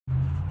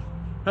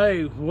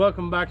Hey,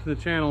 welcome back to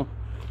the channel.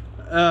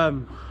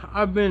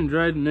 I've been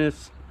dreading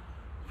this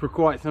for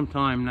quite some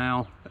time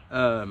now.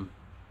 The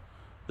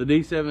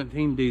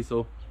D17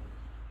 Diesel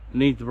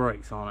needs the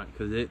brakes on it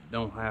because it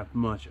don't have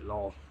much at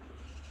all.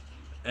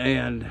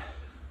 And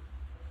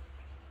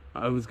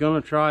I was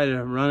gonna try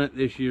to run it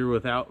this year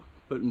without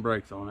putting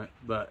brakes on it,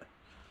 but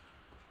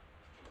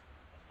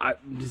I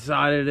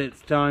decided it's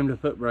time to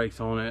put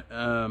brakes on it.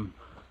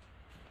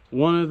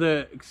 One of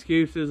the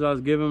excuses I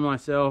was giving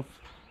myself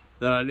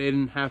that I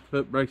didn't have to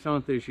put brakes on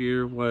it this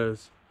year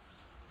was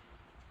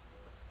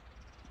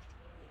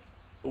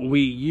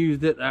we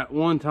used it at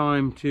one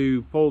time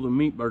to pull the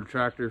meat bird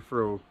tractor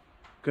for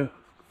a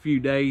few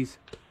days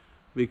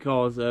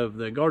because of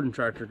the garden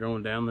tractor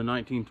going down, the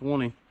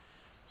 1920.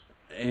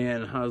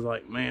 And I was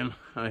like, man,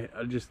 I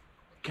just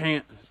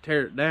can't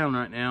tear it down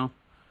right now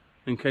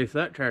in case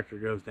that tractor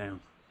goes down.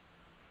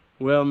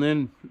 Well, and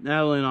then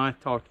Natalie and I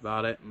talked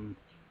about it, and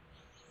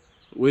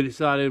we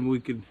decided we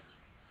could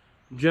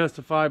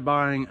justify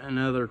buying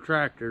another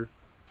tractor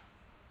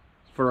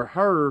for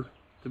her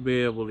to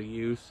be able to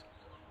use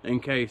in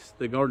case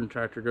the garden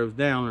tractor goes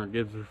down or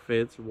gives her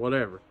fits or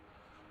whatever.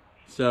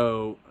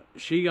 So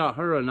she got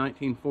her a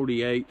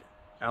 1948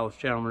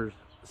 Allis-Chalmers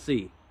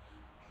C.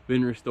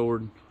 Been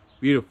restored.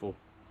 Beautiful,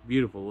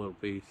 beautiful little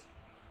piece.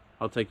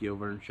 I'll take you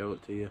over and show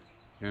it to you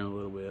here in a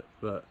little bit.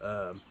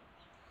 But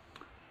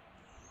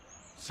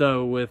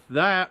so with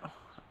that,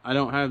 I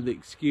don't have the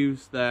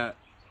excuse that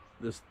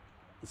the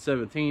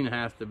 17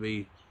 has to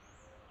be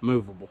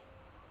movable,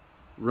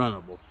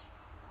 runnable.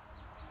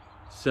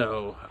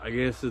 So I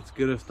guess it's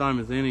good as time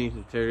as any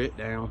to tear it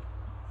down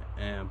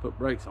and put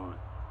brakes on it.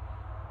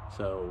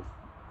 So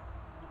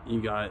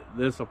you got,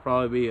 this will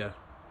probably be a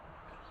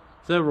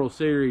several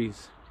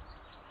series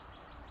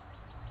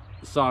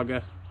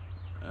saga,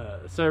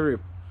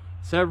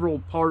 several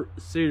part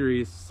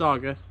series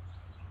saga.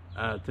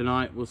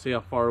 Tonight we'll see how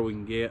far we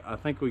can get. I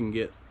think we can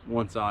get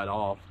one side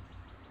off.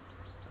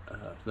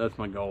 That's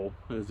my goal,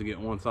 is to get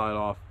one side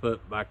off,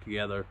 put back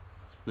together,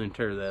 then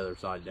tear the other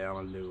side down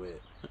and do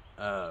it.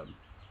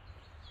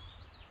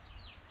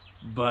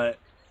 But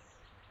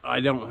I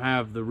don't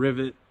have the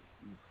rivet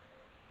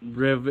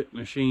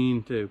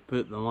machine to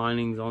put the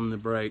linings on the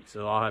brakes,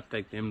 so I'll have to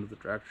take them to the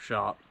tractor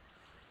shop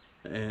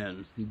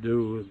and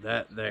do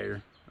that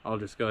there. I'll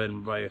just go ahead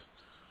and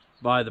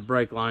buy the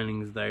brake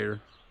linings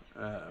there.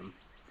 I'm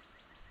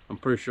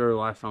pretty sure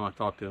last time I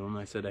talked to them,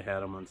 they said they had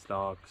them in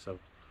stock, so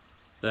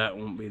that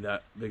won't be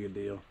that big a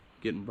deal,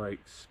 getting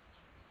brakes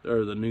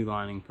or the new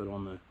lining put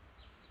on the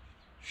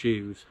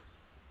shoes.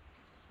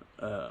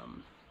 But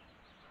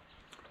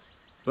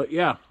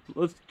yeah,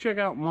 let's check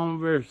out Mama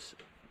Bear's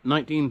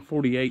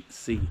 1948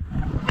 C.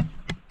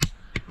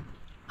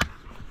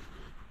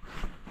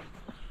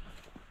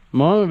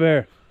 Mama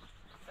Bear,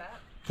 what's that?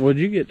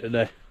 What'd you get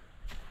today?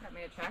 Got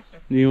me a tractor.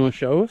 Do you want to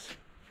show us?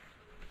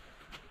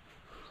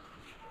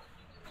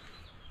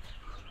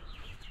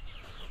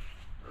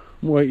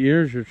 What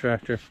year is your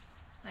tractor?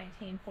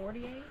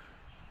 1948.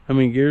 How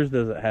many gears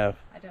does it have?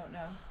 I don't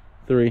know.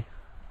 3.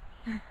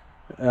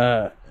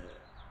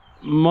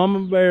 Mama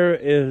Bear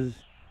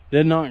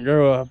did not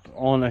grow up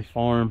on a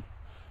farm.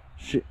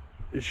 She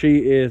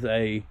is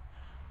a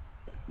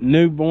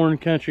newborn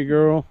country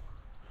girl.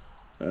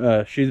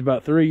 She's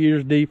about 3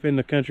 years deep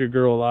into country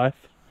girl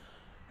life,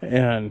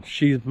 and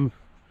she's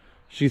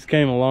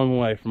came a long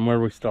way from where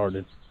we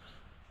started.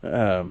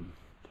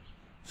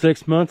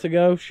 6 months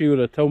ago, she would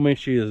have told me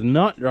she is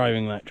not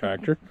driving that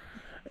tractor,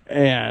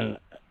 and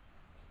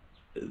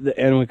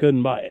we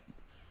couldn't buy it.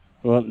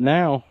 Well,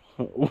 now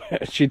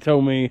she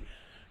told me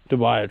to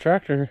buy a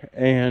tractor,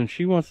 and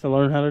she wants to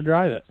learn how to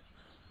drive it.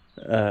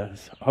 So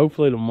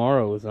hopefully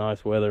tomorrow is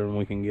nice weather and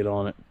we can get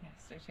on it. Yeah,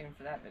 stay tuned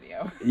for that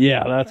video.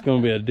 Yeah, that's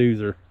going to be a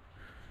doozer.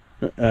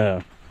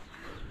 All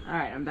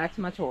right, I'm back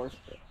to my chores.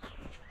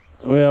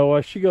 Well,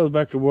 while she goes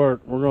back to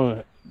work, we're going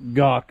to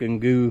gawk and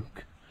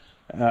gook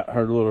at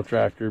her little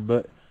tractor,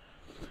 but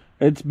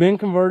it's been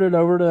converted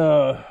over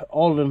to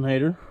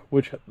alternator,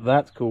 which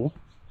that's cool.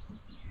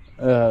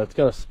 It's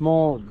got a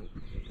small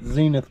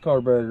Zenith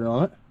carburetor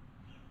on it.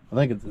 I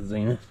think it's a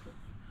Zenith.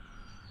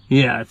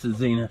 Yeah, it's a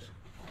Zenith.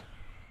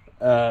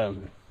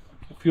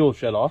 Fuel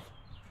shut off.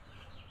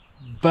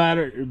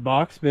 Battery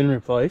box been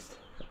replaced.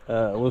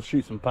 We'll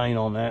shoot some paint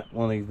on that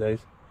one of these days.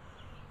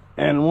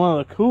 And one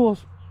of the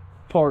coolest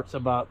parts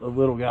about the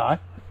little guy,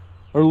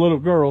 or little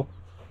girl,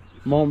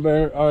 Mom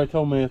Bear already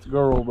told me it's a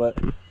girl, but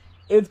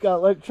it's got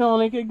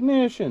electronic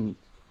ignition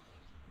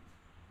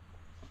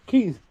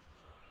keys,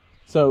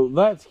 so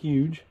that's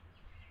huge.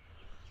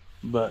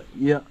 But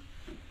yeah,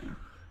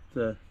 it's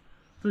a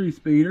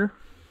 3-speeder.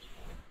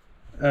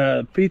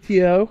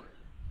 PTO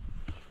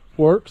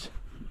works,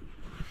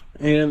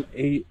 and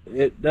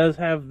it does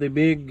have the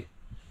big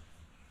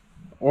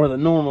or the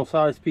normal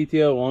size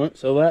PTO on it,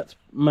 so that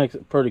makes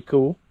it pretty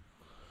cool.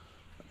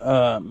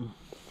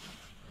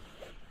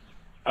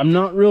 I'm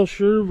not real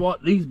sure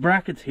what these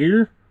brackets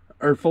here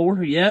are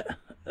for yet,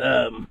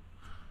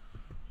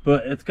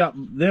 but it's got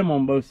them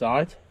on both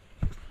sides.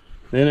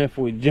 Then if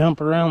we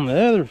jump around the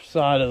other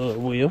side of the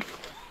wheel,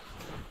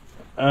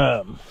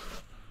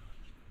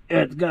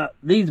 it's got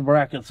these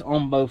brackets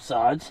on both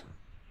sides.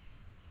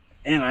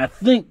 And I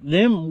think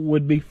them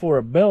would be for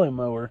a belly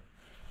mower.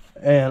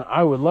 And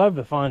I would love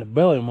to find a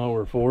belly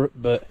mower for it.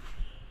 But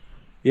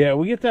yeah,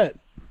 we get the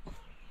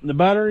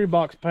battery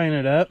box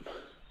painted up.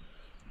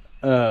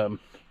 On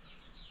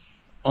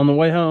the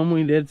way home,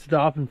 we did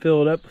stop and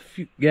fill it up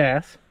with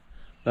gas.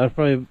 That'll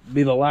probably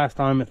be the last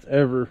time it's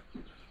ever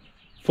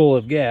full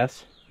of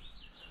gas.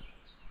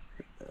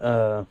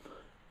 12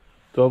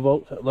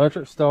 volt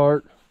electric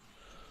start.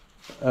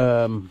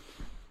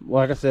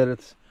 Like I said,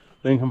 it's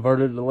been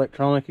converted to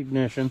electronic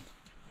ignition.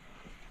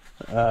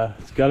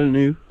 It's got a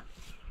new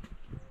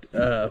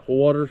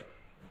water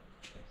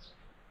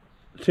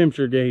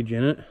temperature gauge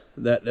in it.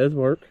 That does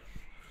work.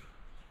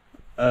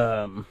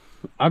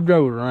 I've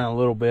drove it around a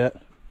little bit.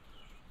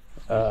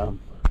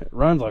 It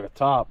runs like a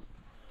top.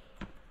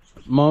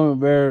 Mama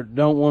Bear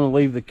don't want to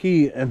leave the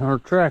key in her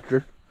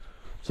tractor,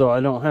 so I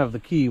don't have the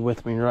key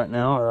with me right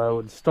now, or I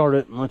would start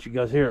it and let you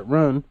guys hear it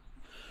run.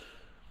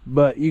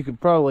 But you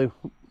could probably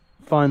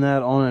find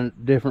that on a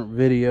different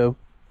video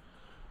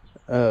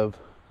of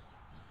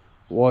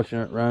watching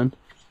it run.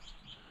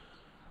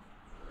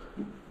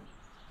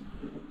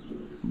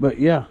 But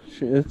yeah,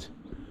 it's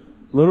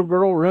little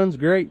girl runs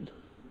great.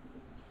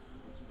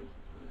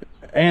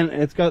 And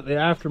it's got the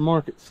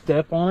aftermarket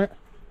step on it,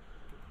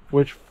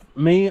 which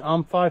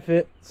I'm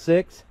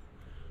 5'6",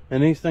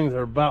 and these things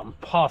are about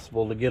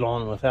impossible to get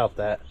on without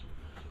that.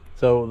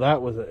 So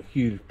that was a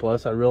huge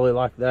plus. I really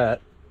liked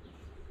that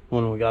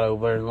when we got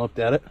over there and looked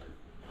at it.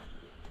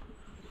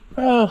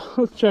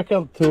 Let's check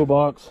out the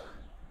toolbox.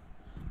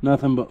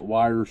 Nothing but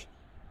wires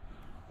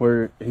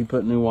where he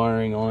put new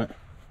wiring on it.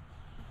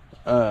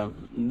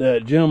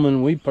 The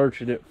gentleman we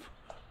purchased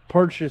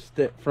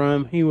it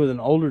from, he was an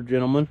older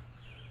gentleman.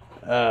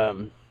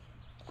 I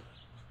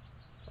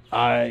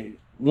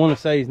want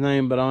to say his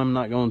name, but I'm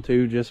not going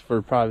to, just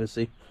for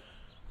privacy.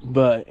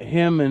 But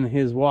him and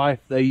his wife,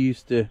 they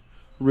used to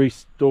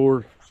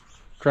restore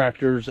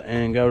tractors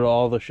and go to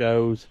all the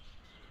shows.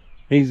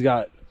 He's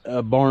got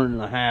a barn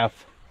and a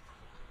half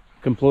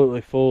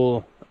completely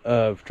full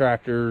of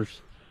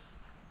tractors,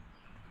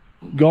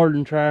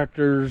 garden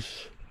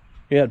tractors.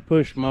 He had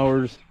push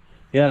mowers.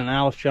 He had an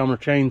Allis-Chalmers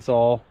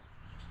chainsaw.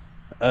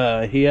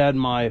 He had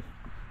my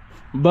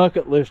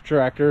bucket list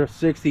tractor,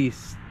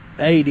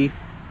 6080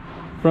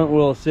 front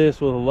wheel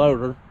assist with a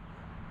loader.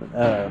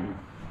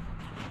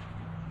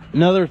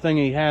 Another thing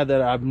he had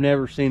that I've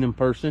never seen in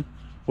person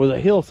was a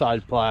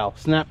hillside plow,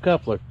 snap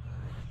coupler.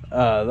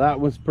 That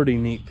was a pretty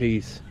neat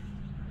piece.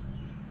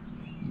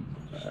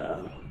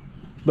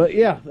 But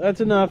yeah,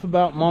 that's enough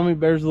about Mommy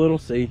Bear's Little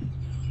C.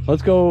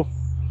 Let's go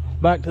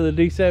back to the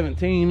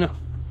D17,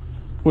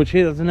 which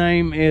his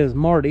name is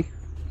Marty.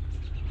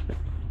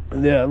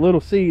 The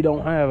Little C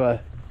don't have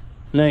a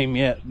name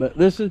yet, but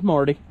this is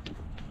Marty.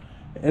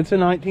 It's a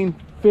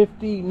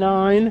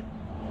 1959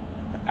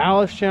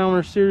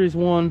 Allis-Chalmers Series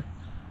 1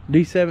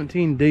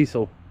 D17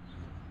 Diesel.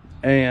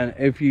 And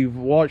if you've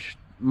watched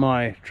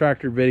my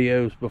tractor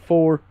videos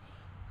before,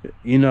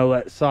 you know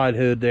that side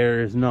hood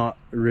there is not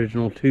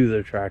original to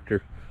the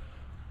tractor.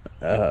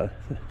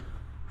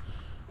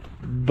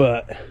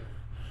 But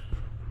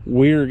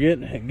we're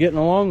getting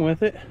along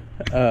with it.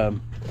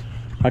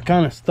 I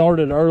kind of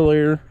started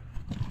earlier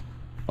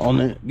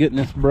on getting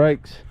this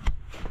brakes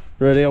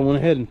ready. I went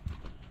ahead and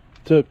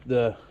took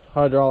the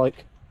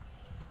hydraulic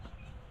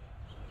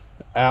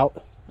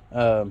out.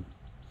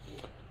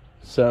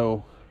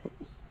 So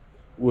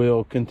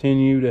we'll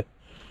continue to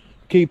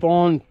keep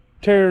on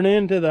tearing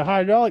into the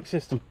hydraulic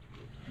system,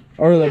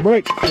 or the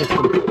brake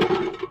system.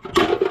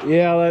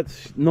 Yeah,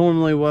 that's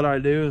normally what I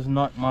do, is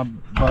knock my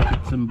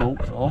buckets and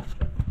bolts off.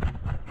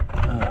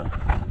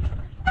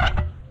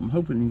 I'm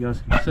hoping you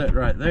guys can sit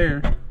right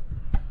there.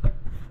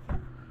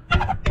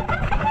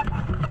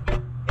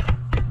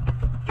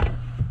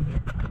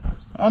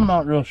 I'm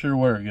not real sure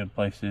where a good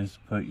place is to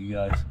put you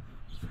guys.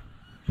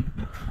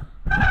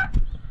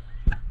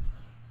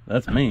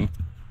 That's me.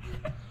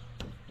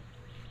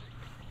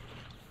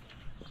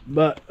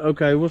 But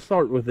okay, we'll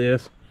start with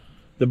this.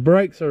 The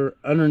brakes are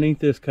underneath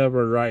this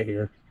cover right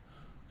here.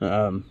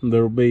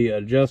 There'll be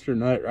an adjuster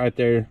nut right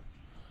there,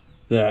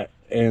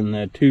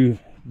 and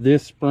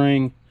this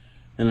spring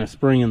and a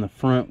spring in the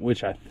front,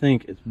 which I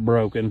think is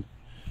broken.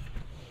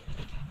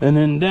 And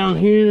then down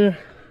here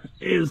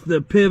is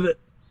the pivot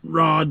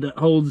rod that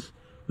holds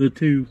the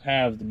two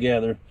halves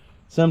together.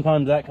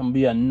 Sometimes that can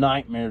be a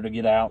nightmare to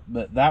get out,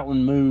 but that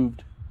one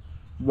moved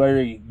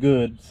very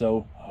good,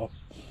 so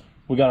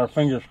we got our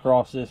fingers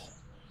crossed this is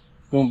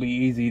going to be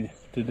easy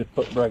to just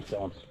put brakes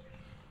on.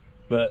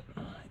 But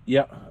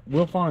yeah,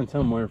 we'll find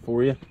somewhere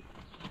for you.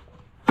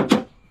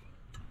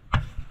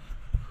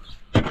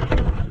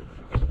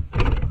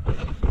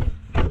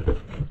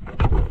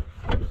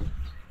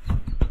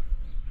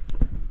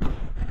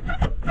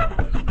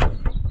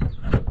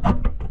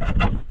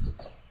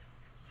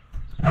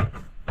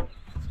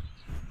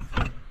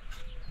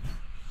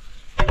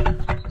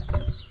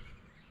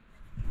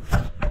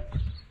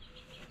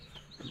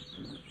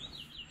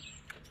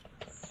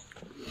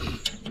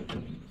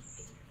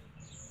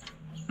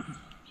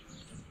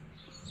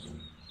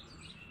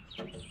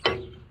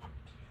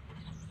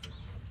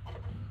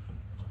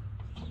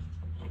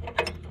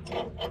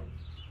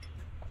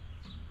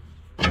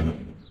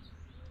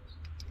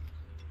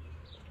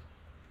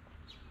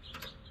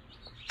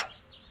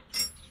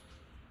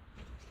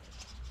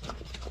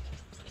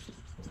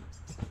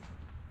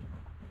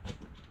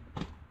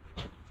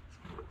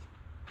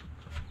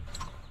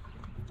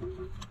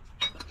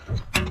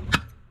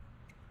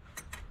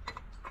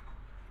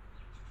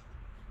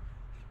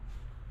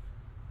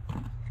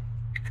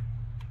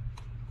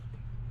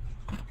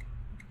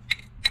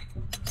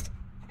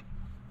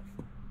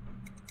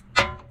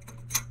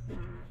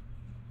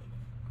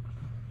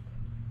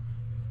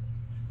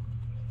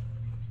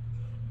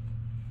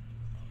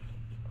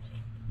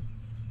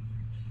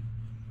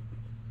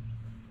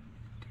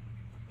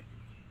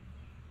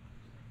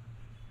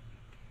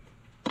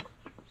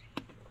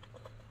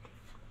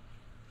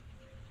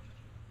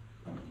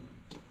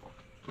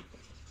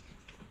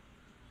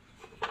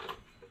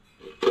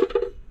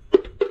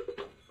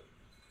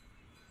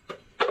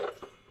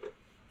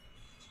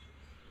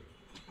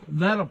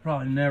 that'll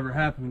probably never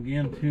happen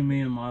again to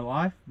me in my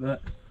life,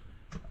 but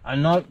I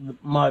knocked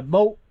my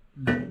bolt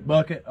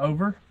bucket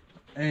over,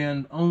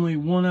 and only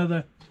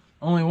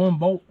one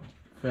bolt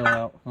fell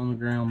out on the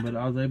ground, but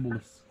I was able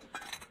to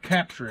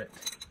capture it.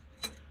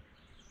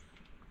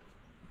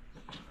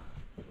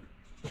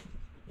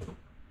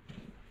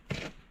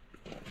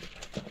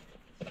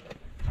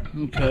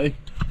 Okay,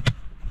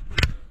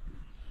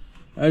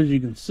 as you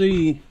can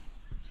see,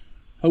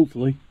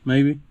 hopefully,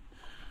 maybe,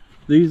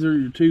 these are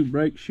your two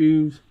brake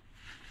shoes.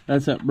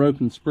 That's that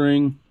broken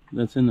spring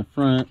that's in the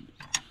front.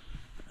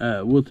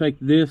 We'll take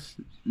this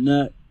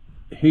nut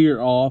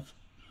here off,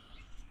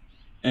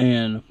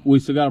 and we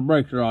still got a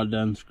brake rod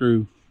done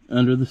screw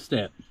under the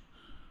step,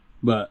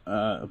 but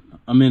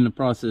I'm in the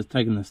process of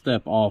taking the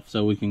step off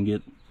so we can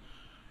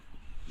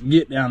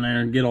get down there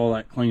and get all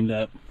that cleaned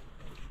up.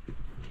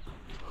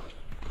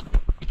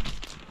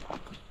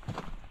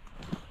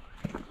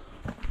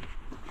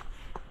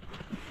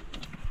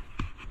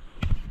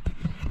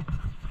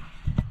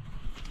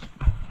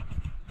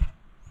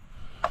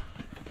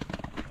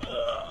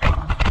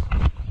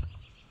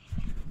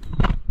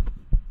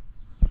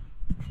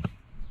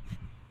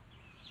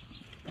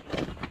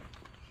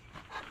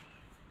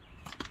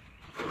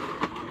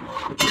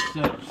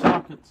 Set our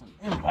sockets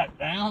and impact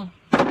down.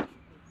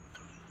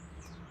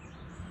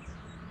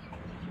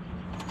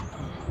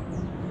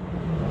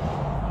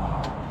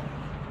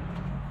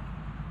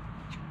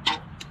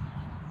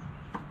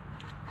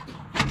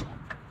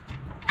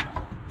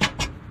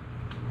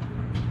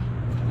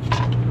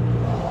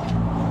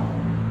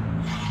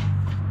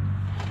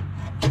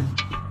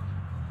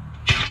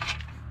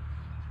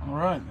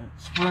 Alright,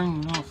 that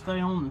spring will stay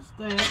on the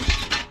step.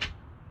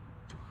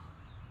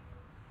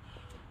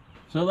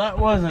 So that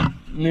wasn't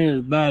near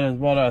as bad as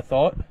what I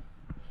thought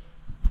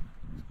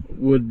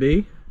would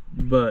be,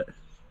 but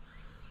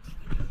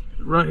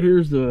right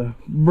here's the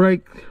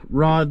brake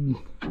rod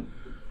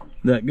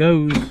that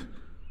goes,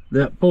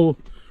 that pull,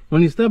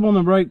 when you step on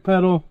the brake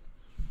pedal,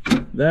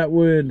 that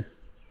would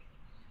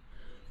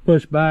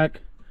push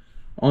back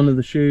onto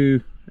the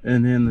shoe,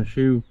 and then the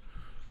shoe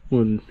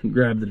would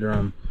grab the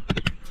drum.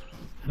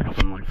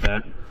 Something like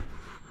that.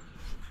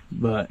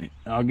 But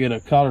I'll get a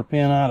cotter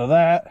pin out of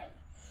that.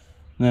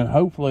 Then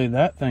hopefully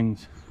that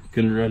thing's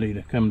ready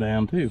to come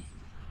down too.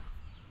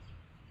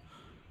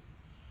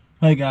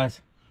 Hey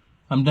guys,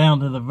 I'm down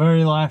to the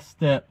very last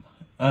step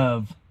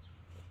of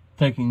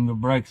taking the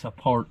brakes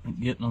apart and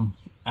getting them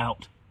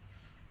out.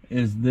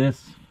 Is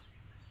this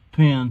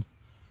pin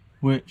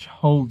which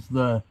holds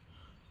the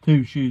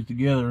two shoes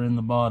together in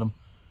the bottom.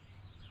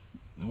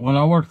 When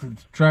I worked at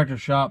the tractor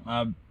shop,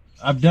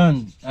 I've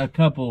done a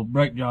couple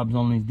brake jobs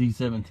on these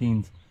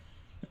D17s,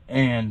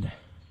 and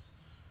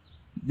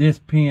this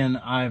pin,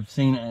 I've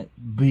seen it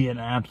be an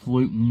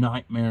absolute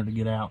nightmare to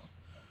get out.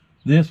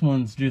 This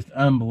one's just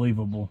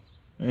unbelievable.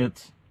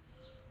 It's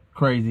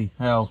crazy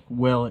how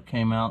well it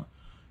came out.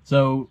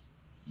 So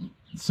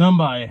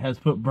somebody has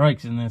put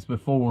brakes in this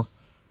before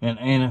and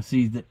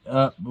anti-seized it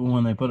up, but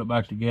when they put it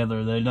back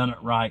together, they done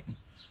it right.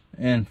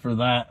 And for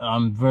that,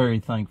 I'm very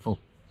thankful.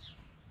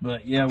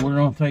 But yeah, we're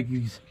gonna take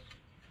these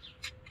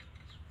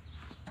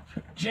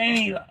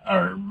channel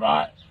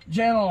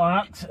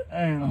locks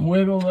and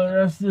wiggle the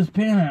rest of this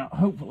pin out,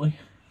 hopefully.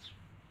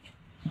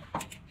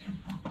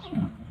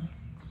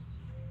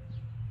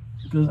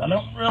 Because I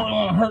don't really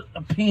want to hurt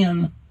the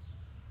pin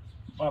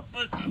by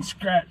putting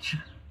scratch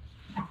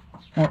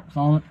marks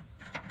on it.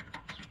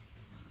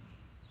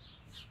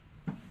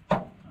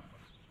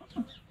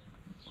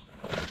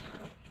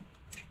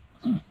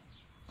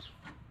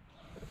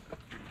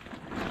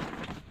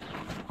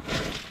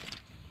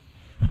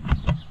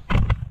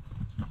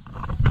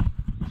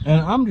 And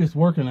I'm just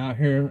working out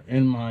here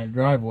in my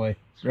driveway,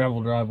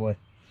 gravel driveway.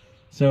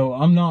 So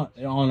I'm not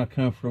on a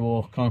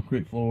comfortable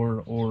concrete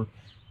floor or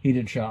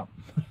heated shop.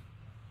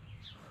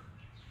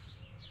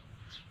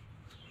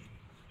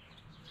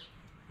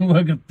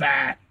 Look at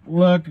that.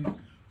 Look,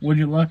 would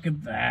you look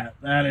at that?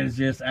 That is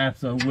just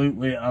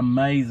absolutely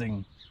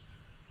amazing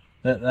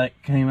that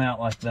that came out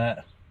like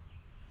that.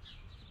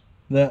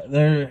 That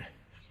there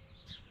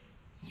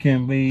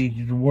can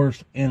be the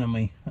worst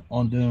enemy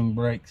on doing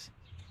brakes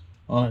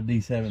on a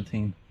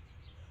D17,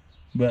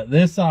 but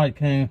this side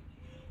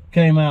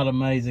came out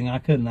amazing. I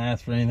couldn't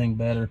ask for anything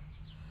better.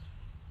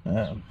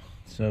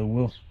 So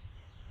we'll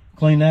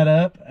clean that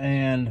up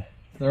and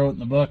throw it in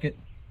the bucket,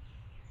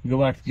 go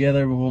back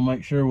together, but we'll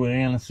make sure we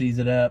anti-seize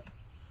it up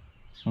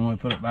when we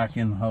put it back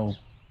in the hole.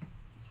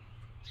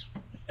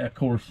 Of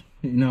course,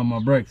 you know, my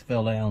brakes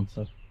fell down,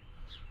 so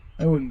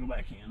they wouldn't go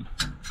back in.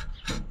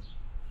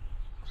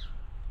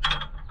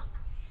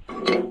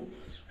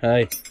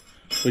 Hey,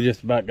 we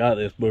just about got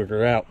this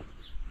booger out.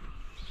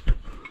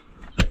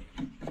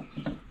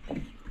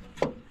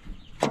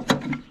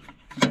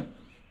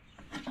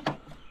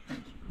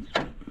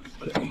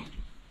 Okay.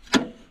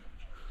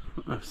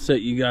 I'll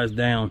set you guys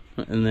down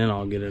and then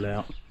I'll get it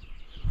out.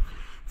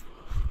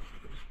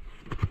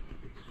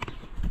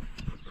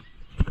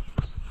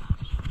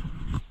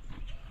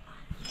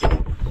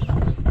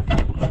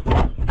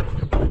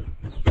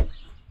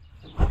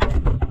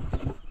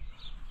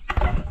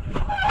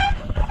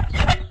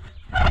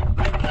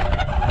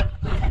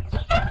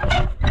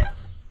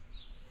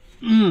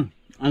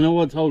 I know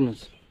what's holding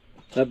us.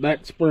 That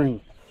back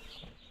spring.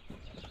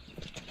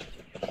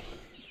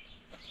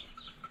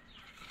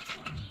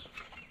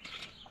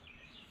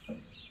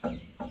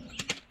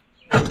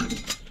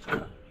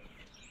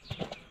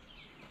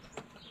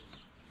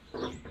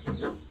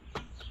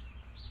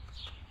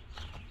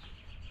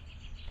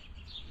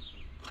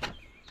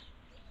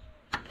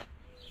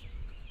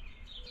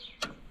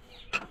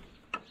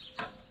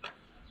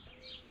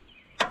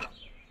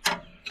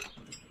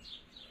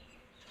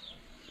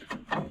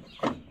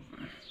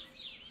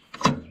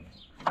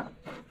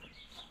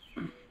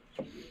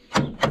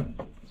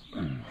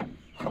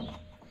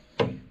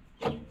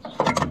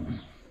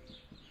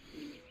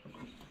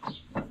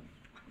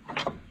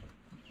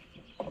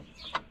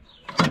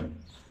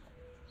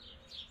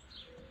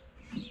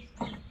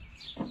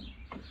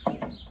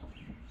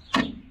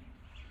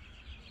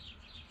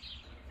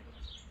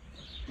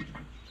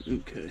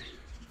 Okay.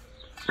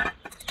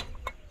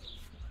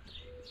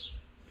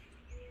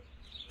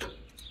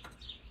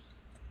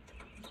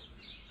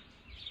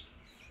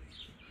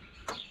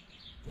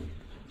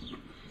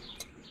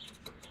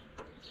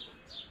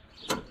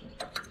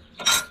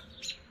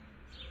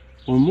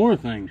 One more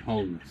thing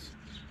holding us.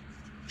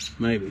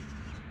 Maybe.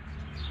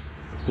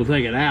 We'll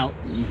take it out.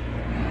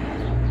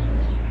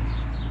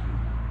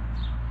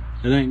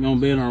 It ain't gonna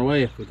be in our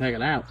way if we take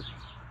it out.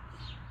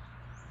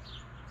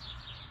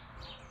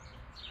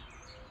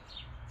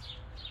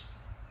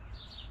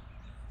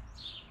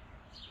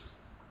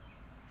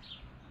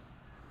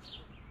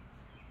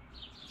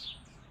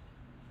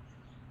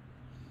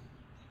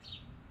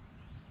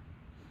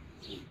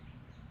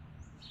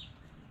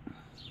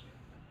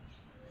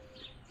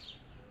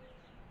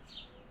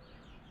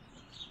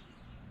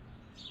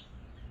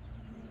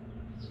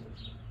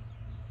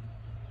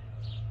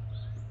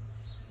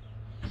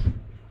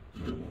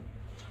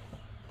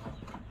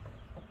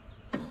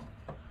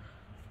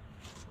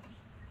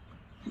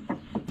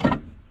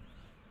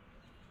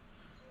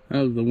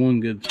 That was the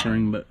one good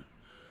spring, but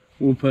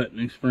we'll put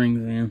new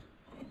springs in.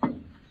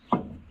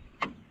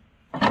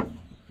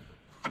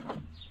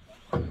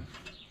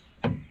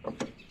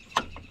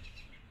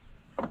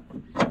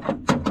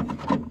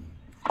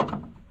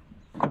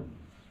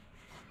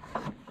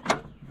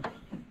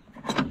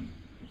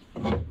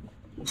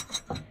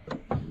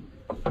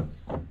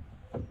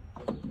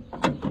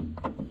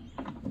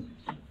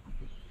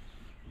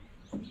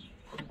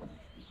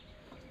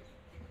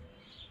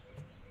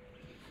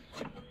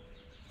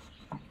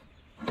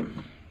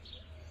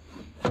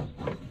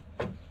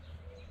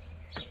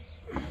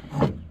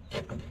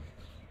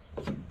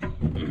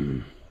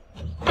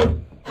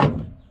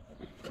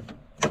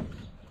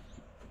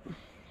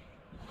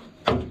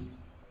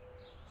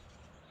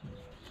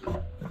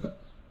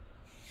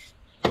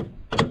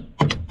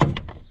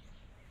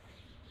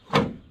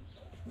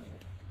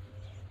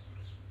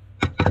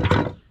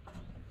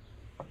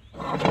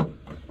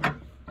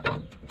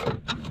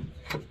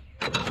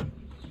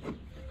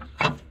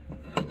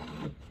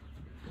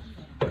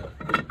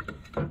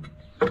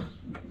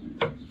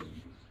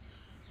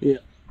 Yeah.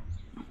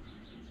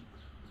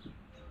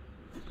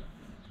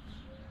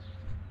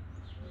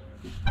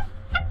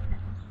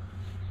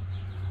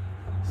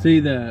 See,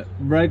 the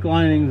brake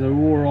linings are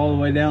wore all the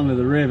way down to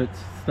the rivets,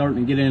 starting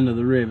to get into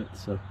the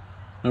rivets, so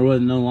there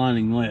wasn't no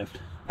lining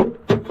left.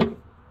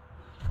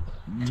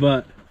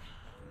 But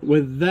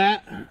with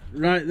that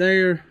right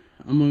there,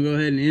 I'm gonna go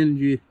ahead and end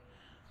you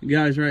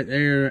guys right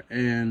there,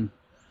 and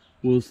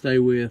we'll stay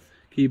with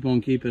Keep On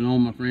Keeping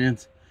on, my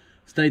friends.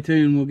 Stay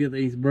tuned. We'll get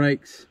these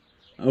brakes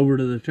over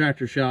to the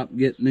tractor shop,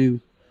 get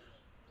new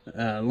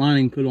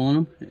lining put on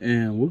them,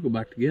 and we'll go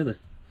back together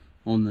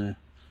on the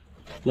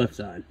left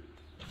side.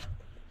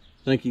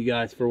 Thank you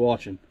guys for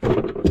watching.